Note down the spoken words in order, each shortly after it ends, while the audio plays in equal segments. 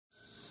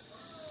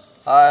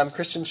I'm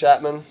Christian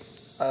Chapman.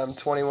 I'm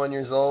 21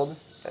 years old,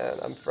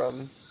 and I'm from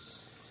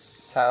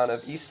the town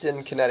of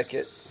Easton,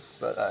 Connecticut,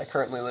 but I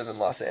currently live in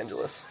Los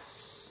Angeles.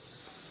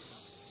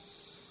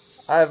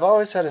 I've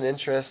always had an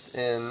interest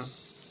in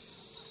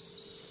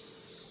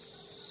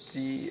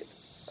the,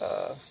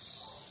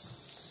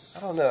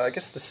 I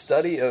guess the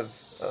study of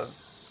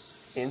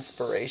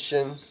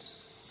inspiration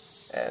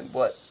and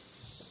what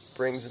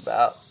brings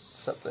about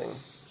something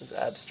as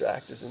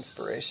abstract as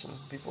inspiration.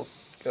 People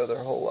go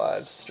their whole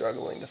lives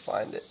struggling to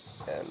find it,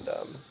 and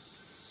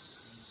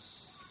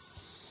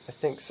I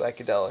think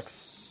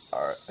psychedelics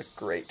are a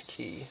great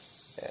key,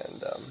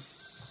 and I've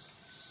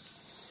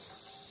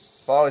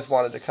always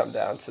wanted to come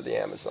down to the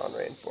Amazon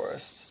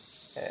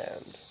rainforest,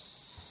 and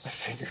I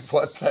figured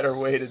what better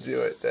way to do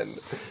it than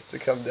to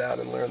come down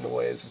and learn the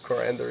ways of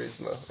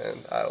Curanderismo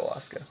and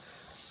Ayahuasca.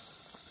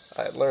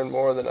 I had learned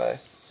more than I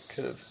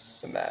could have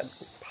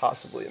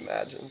possibly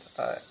imagined.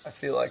 I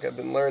feel like I've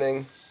been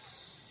learning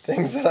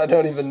things that I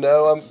don't even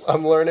know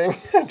I'm learning.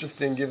 I've just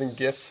been given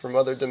gifts from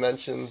other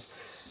dimensions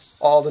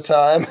all the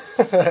time.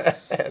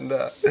 And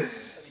I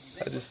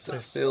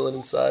feel it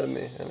inside of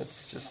me, and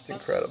it's just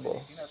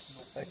incredible.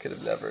 I could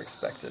have never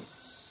expected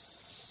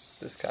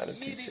this kind of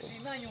teaching.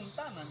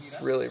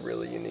 Really,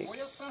 really unique.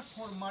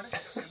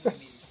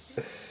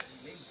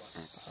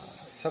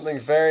 Something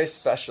very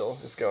special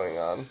is going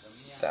on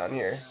down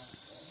here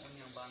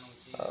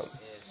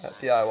at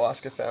the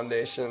Ayahuasca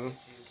Foundation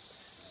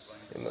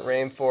in the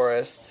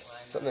rainforest.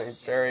 Something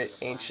very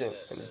ancient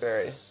and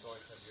very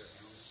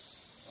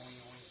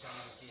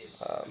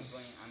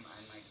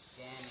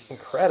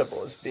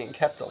incredible is being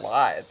kept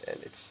alive,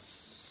 and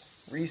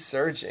it's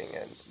resurging,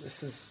 and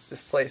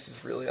this place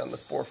is really on the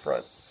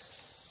forefront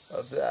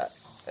of that.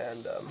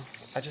 And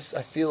I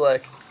feel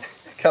like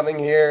coming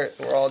here,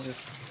 we're all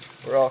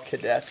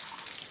cadets.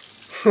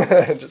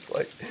 Just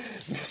like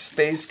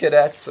space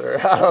cadets, or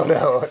I don't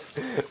know,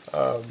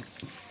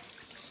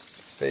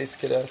 space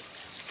cadets.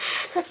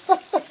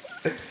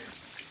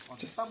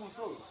 Just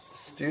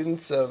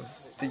students of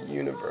the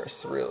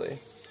universe, really.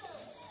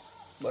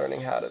 Just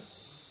learning how to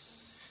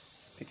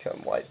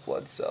become white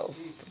blood cells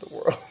for the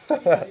world.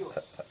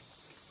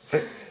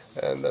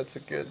 And that's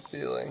a good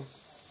feeling.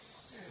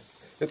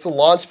 It's a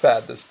launch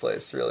pad, this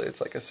place, really.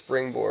 It's like a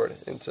springboard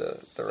into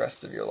the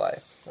rest of your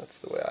life. That's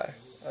the way I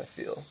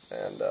feel.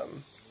 And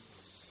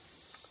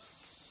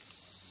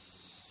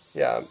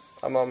yeah,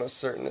 I'm almost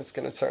certain it's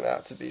going to turn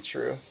out to be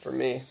true for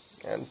me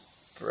and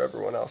for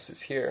everyone else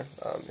who's here.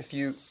 If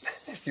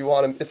you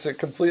want to, it's a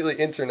completely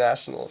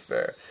international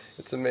affair.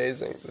 It's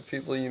amazing. The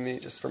people you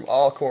meet just from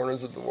all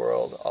corners of the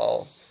world,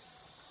 all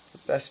the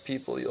best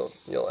people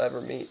you'll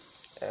ever meet,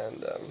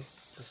 and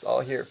just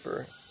all here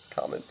for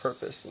common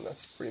purpose, and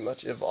that's pretty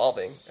much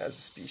evolving as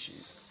a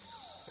species.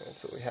 And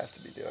that's what we have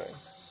to be doing.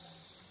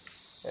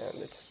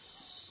 And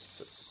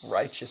it's a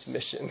righteous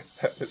mission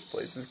that this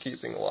place is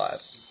keeping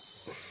alive.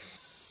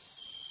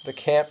 The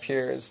camp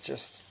here is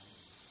just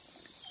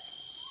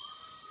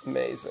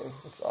amazing.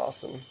 It's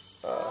awesome.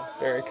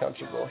 Very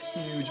comfortable.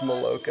 Huge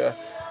maloka.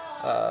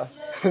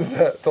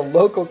 The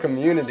local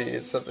community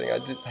is something I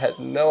had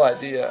no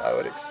idea I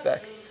would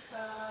expect.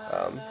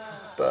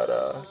 But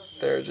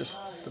they're just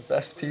the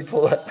best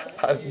people that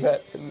I've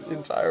met in the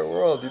entire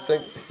world. You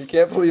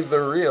can't believe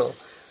they're real.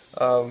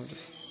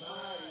 Just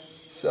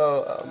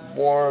so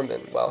warm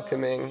and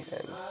welcoming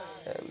and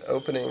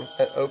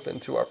open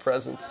to our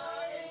presence.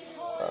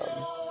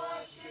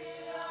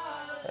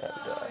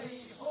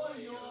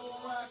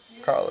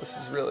 Carlos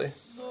is really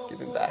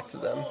giving back to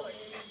them.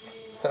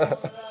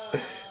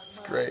 It's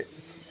great.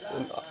 It's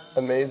an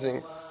amazing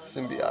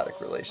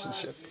symbiotic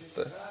relationship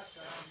with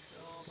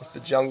the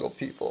jungle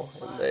people,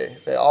 and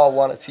they all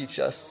want to teach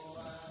us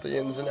the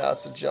ins and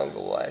outs of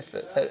jungle life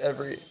at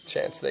every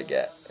chance they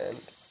get. And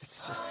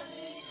it's just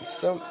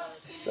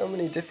so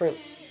many different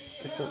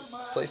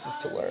places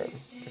to learn,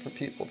 different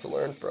people to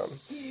learn from,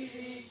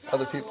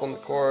 other people in the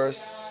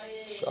course,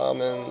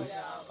 shamans.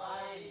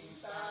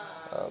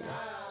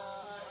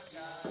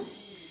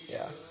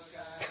 Yeah,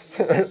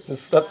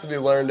 there's stuff to be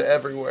learned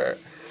everywhere.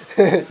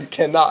 You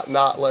cannot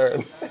not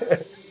learn.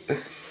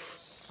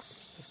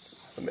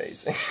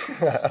 Amazing.